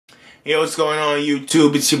Hey, what's going on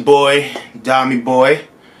YouTube? It's your boy, Dommy Boy,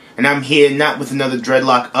 and I'm here not with another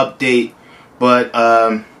dreadlock update, but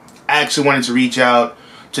I actually wanted to reach out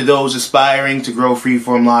to those aspiring to grow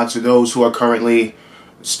freeform locks, or those who are currently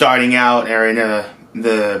starting out or in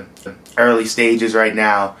the early stages right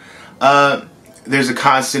now. There's a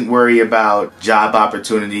constant worry about job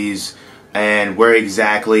opportunities and where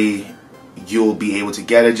exactly you'll be able to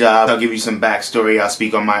get a job. I'll give you some backstory. I'll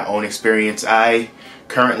speak on my own experience. I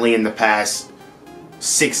currently, in the past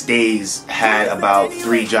 6 days, had about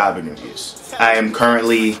 3 job interviews. I am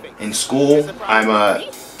currently in school. I'm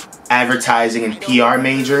a advertising and PR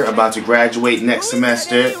major, about to graduate next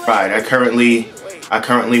semester. Right, I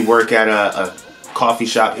currently work at a coffee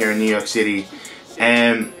shop here in New York City,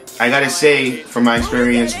 and I gotta say, from my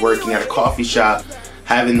experience working at a coffee shop,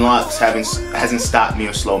 having locks hasn't stopped me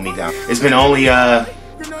or slowed me down. It's been only a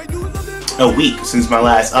week since my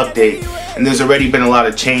last update, and there's already been a lot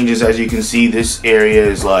of changes. As you can see, this area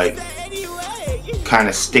is like kind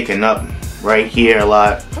of sticking up right here a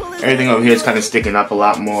lot. Everything over here is kind of sticking up a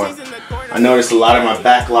lot more. I noticed a lot of my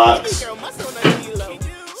back locks.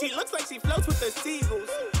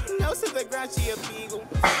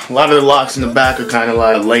 A lot of the locks in the back are kind of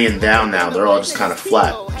like laying down now. They're all just kind of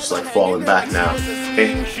flat, just like falling back now.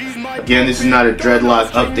 Okay. Again, this is not a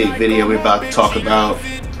dreadlock update video. We're about to talk about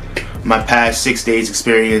my past 6 days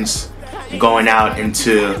experience going out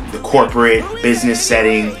into the corporate business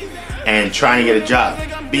setting and trying to get a job.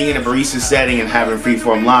 Being in a barista setting and having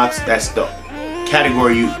freeform locks, that's the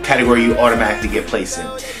category you automatically get placed in.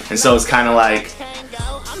 And so it's kind of like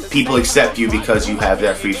people accept you because you have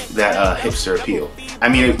that hipster appeal. I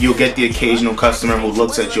mean, you'll get the occasional customer who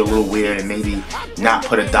looks at you a little weird and maybe not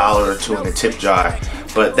put $1 or $2 in the tip jar,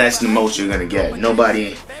 but that's the most you're gonna get. No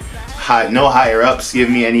higher ups give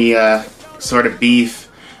me any sort of beef,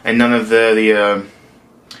 and none of the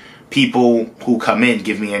people who come in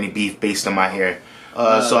give me any beef based on my hair.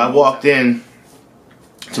 So I walked in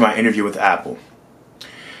to my interview with Apple,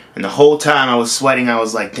 and the whole time I was sweating. I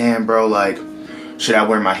was like, damn bro, like, should I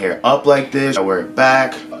wear my hair up like this? Should I wear it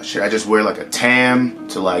back? Should I just wear like a tam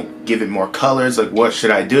to like give it more colors? Like, what should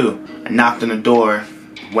I do? I knocked on the door,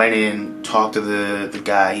 went in, talked to the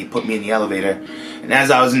guy. He put me in the elevator, and as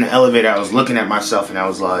I was in the elevator, I was looking at myself and I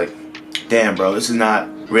was like, damn bro, this is not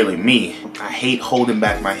really me. I hate holding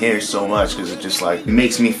back my hair so much because it just like, it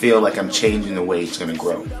makes me feel like I'm changing the way it's gonna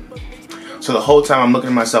grow. So the whole time I'm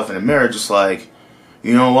looking at myself in the mirror, just like,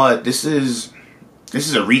 you know what, this is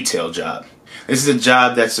a retail job. This is a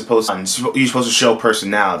job that's you're supposed to show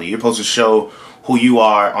personality. You're supposed to show who you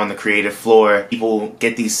are on the creative floor. People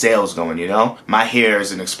get these sales going, you know? My hair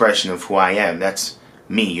is an expression of who I am. That's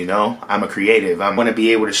me, you know? I'm a creative. I want to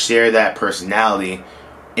be able to share that personality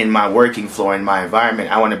in my working floor, in my environment.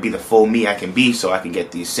 I want to be the full me I can be so I can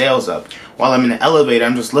get these sales up. While I'm in the elevator,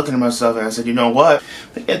 I'm just looking at myself and I said, you know what?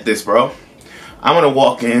 Forget this, bro. I'm going to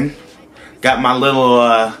walk in, got my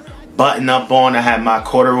little button up on, I had my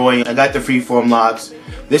corduroy, I got the freeform locks.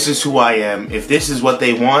 This is who I am. If this is what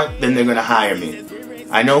they want, then they're gonna hire me.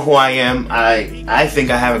 I know who I am. I think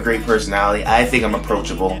I have a great personality. I think I'm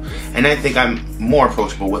approachable, and I think I'm more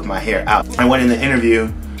approachable with my hair out. I went in the interview,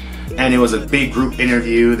 and it was a big group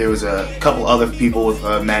interview. There was a couple other people with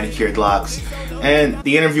manicured locks, and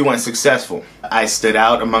the interview went successful. I stood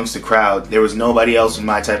out amongst the crowd. There was nobody else with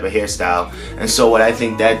my type of hairstyle, and so what I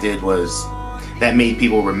think that did was that made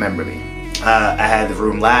people remember me. I had the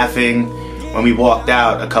room laughing. When we walked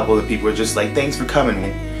out, a couple of the people were just like, thanks for coming.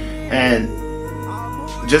 And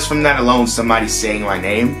just from that alone, somebody saying my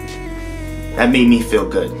name, that made me feel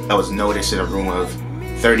good. I was noticed in a room of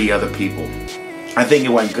 30 other people. I think it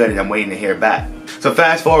went good, and I'm waiting to hear back. So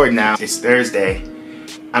fast forward now, it's Thursday.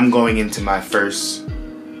 I'm going into my first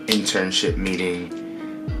internship meeting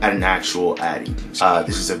at an actual ad agency.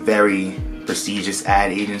 This is a very prestigious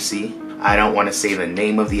ad agency. I don't want to say the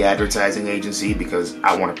name of the advertising agency because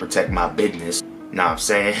I want to protect my business. Know what I'm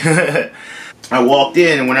saying? I walked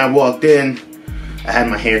in, and when I walked in, I had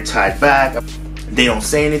my hair tied back. They don't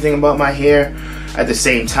say anything about my hair. At the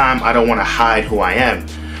same time, I don't want to hide who I am,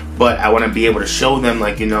 but I want to be able to show them,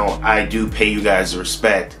 like, you know, I do pay you guys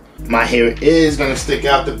respect. My hair is going to stick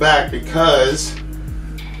out the back because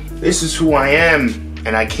this is who I am,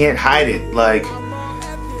 and I can't hide it. Like,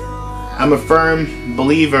 I'm a firm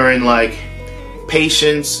believer in like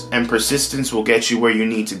patience and persistence will get you where you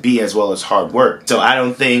need to be, as well as hard work. So I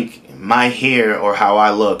don't think my hair or how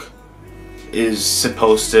I look is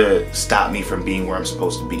supposed to stop me from being where I'm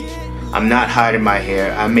supposed to be. I'm not hiding my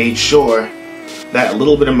hair. I made sure that a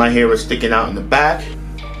little bit of my hair was sticking out in the back.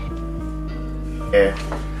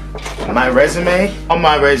 On my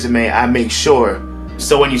resume, I make sure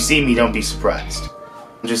So when you see me, don't be surprised.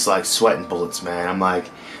 I'm just like sweating bullets, man. I'm like,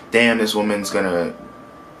 damn, this woman's gonna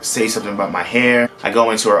say something about my hair. I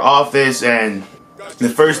go into her office and the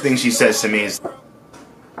first thing she says to me is,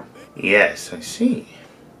 yes, I see.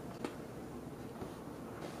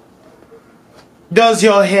 Does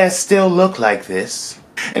your hair still look like this?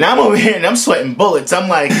 And I'm over here and I'm sweating bullets. I'm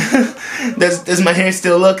like, does my hair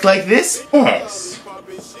still look like this? Yes.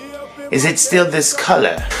 Is it still this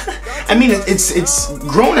color? I mean, it's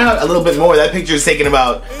grown out a little bit more. That picture is taken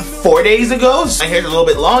about 4 days ago. My hair's a little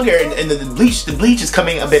bit longer, and the bleach is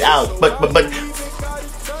coming a bit out. But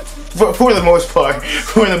for the most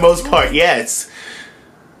part, yes.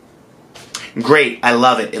 Great, I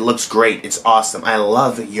love it. It looks great. It's awesome. I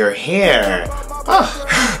love your hair. Oh.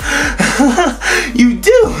 You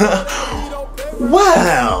do.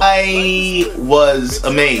 Wow. I was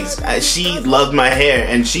amazed. She loved my hair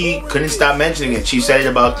and she couldn't stop mentioning it. She said it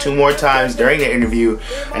about 2 more times during the interview,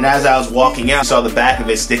 and as I was walking out, I saw the back of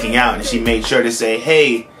it sticking out, and she made sure to say,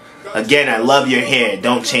 hey, again, I love your hair.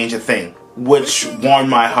 Don't change a thing. Which warmed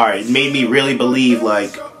my heart. It made me really believe,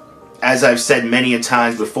 like, as I've said many a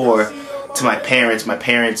times before to my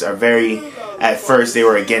parents are very, at first they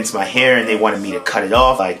were against my hair and they wanted me to cut it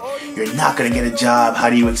off. Like, you're not gonna get a job, how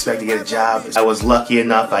do you expect to get a job? I was lucky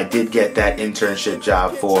enough, I did get that internship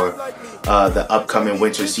job for the upcoming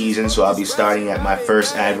winter season, so I'll be starting at my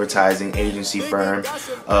first advertising agency firm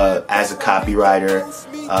as a copywriter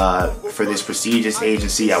for this prestigious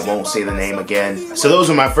agency. I won't say the name again. So those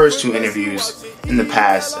were my first 2 interviews in the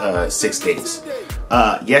past 6 days.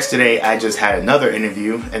 Yesterday I just had another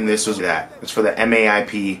interview, and this was that. It's for the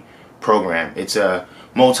MAIP program. It's a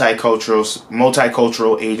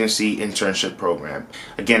multicultural agency internship program.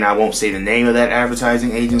 Again, I won't say the name of that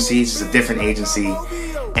advertising agency. It's a different agency.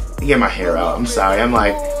 Get my hair out. I'm sorry. I'm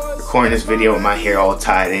like recording this video with my hair all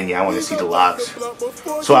tied in. Yeah, I want to see the locks.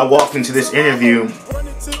 So I walked into this interview,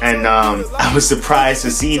 and I was surprised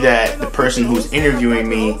to see that the person who was interviewing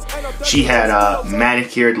me, she had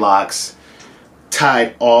manicured locks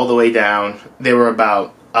tied all the way down. They were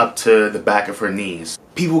about up to the back of her knees.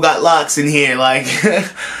 People got locks in here, like,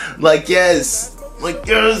 like yes, I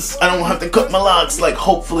don't have to cut my locks. Like,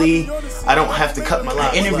 hopefully, I don't have to cut my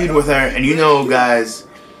locks. I interviewed with her, and you know, guys,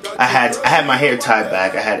 I had my hair tied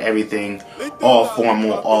back. I had everything all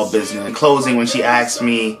formal, all business. In closing, when she asked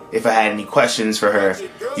me if I had any questions for her,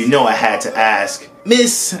 you know I had to ask,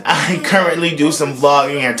 Miss, I currently do some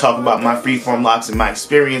vlogging and talk about my freeform locks and my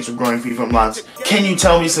experience with growing freeform locks. Can you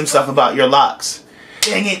tell me some stuff about your locks?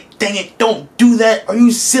 Dang it, don't do that. Are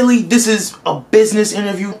you silly? This is a business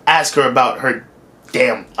interview. Ask her about her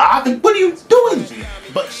damn lock. What are you doing?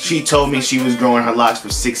 But she told me she was growing her locks for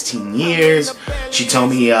 16 years. She told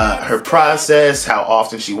me her process, how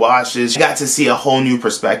often she washes. She got to see a whole new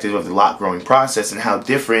perspective of the lock growing process and how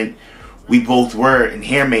different we both were in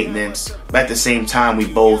hair maintenance, but at the same time we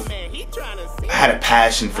both had a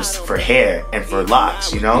passion for hair and for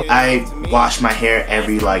locks, you know? I wash my hair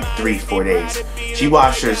every like 3-4 days. She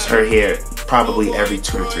washes her hair probably every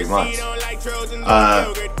 2 or 3 months.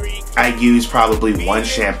 I use probably 1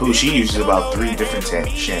 shampoo. She uses about 3 different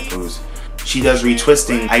shampoos. She does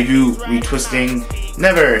retwisting. I do retwisting.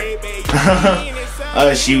 Never.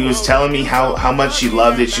 She was telling me how much she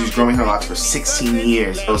loved it. She was growing her locks for 16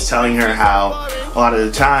 years. I was telling her how a lot of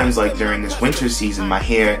the times, like during this winter season, my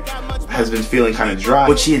hair has been feeling kind of dry.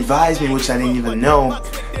 What she advised me, which I didn't even know,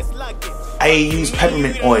 I use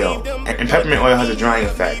peppermint oil, and peppermint oil has a drying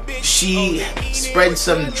effect. She spread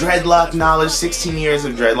some dreadlock knowledge, 16 years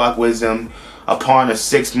of dreadlock wisdom upon a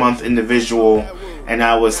 6-month individual, and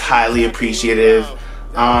I was highly appreciative.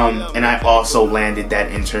 And I also landed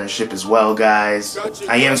that internship as well, guys.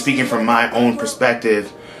 I am speaking from my own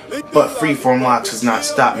perspective, but Freeform Locs has not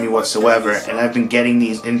stopped me whatsoever, and I've been getting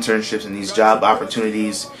these internships and these job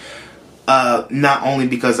opportunities not only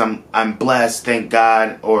because I'm blessed, thank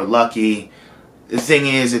God, or lucky. The thing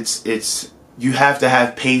is, it's you have to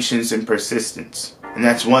have patience and persistence, and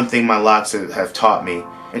that's one thing my locks have taught me.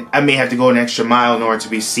 And I may have to go an extra mile in order to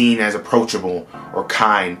be seen as approachable or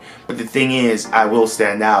kind, but the thing is, I will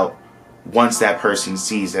stand out once that person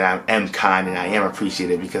sees that I am kind and I am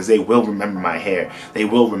appreciative, because they will remember my hair. They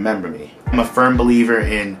will remember me. I'm a firm believer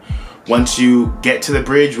in once you get to the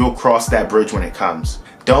bridge, we'll cross that bridge when it comes.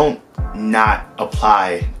 Don't not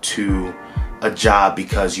apply to a job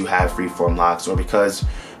because you have Freeform Locs or because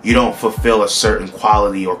you don't fulfill a certain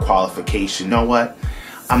quality or qualification. You know what?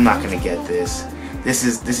 I'm not gonna get this. This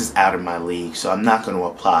is out of my league, so I'm not gonna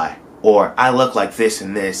apply. Or I look like this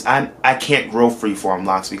and this. I can't grow Freeform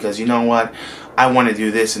Locs because you know what? I want to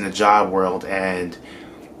do this in the job world, and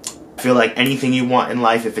I feel like anything you want in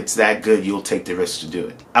life, if it's that good, you'll take the risk to do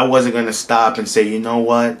it. I wasn't going to stop and say, you know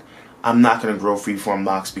what, I'm not going to grow Freeform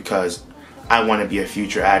Locs because I want to be a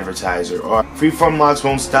future advertiser. Or Freeform Locs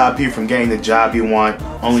won't stop you from getting the job you want,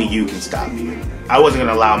 only you can stop you. I wasn't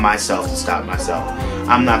going to allow myself to stop myself.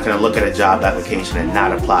 I'm not going to look at a job application and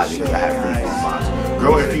not apply because I have Freeform Locs.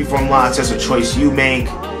 Growing Freeform Locs is a choice you make.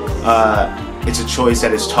 It's a choice that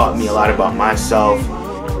has taught me a lot about myself.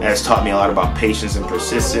 It has taught me a lot about patience and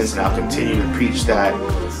persistence, and I'll continue to preach that.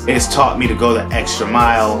 It has taught me to go the extra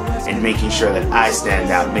mile in making sure that I stand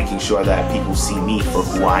out, making sure that people see me for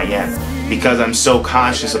who I am. Because I'm so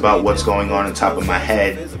conscious about what's going on top of my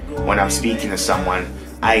head when I'm speaking to someone,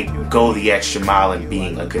 I go the extra mile in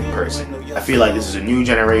being a good person. I feel like this is a new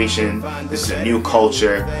generation, this is a new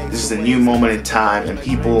culture, this is a new moment in time, and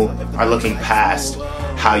people are looking past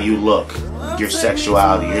how you look, your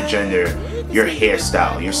sexuality, your gender, your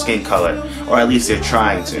hairstyle, your skin color, or at least they're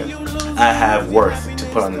trying to. I have worth to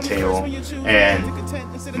put on the table, and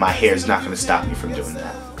my hair is not going to stop me from doing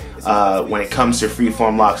that. When it comes to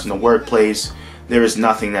Freeform Locs in the workplace, there is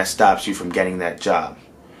nothing that stops you from getting that job.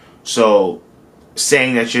 So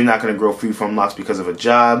saying that you're not going to grow Freeform Locs because of a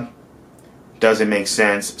job doesn't make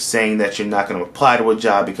sense. Saying that you're not going to apply to a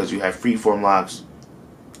job because you have Freeform Locs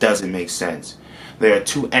doesn't make sense. There are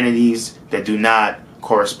two entities that do not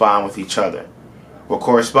correspond with each other. What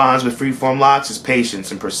corresponds with Freeform Locs is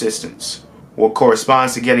patience and persistence. What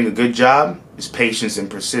corresponds to getting a good job is patience and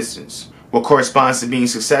persistence. What corresponds to being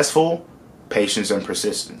successful? Patience and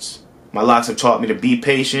persistence. My locs have taught me to be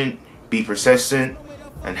patient, be persistent,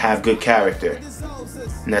 and have good character.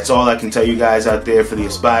 And that's all I can tell you guys out there for the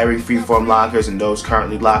aspiring Freeform Lockers and those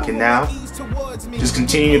currently locking now. Just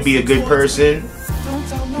continue to be a good person,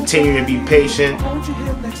 continue to be patient,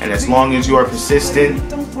 and as long as you are persistent,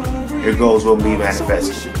 your goals will be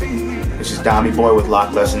manifested. This is Dommy Boy with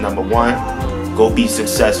lock lesson number 1. Go be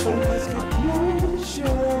successful.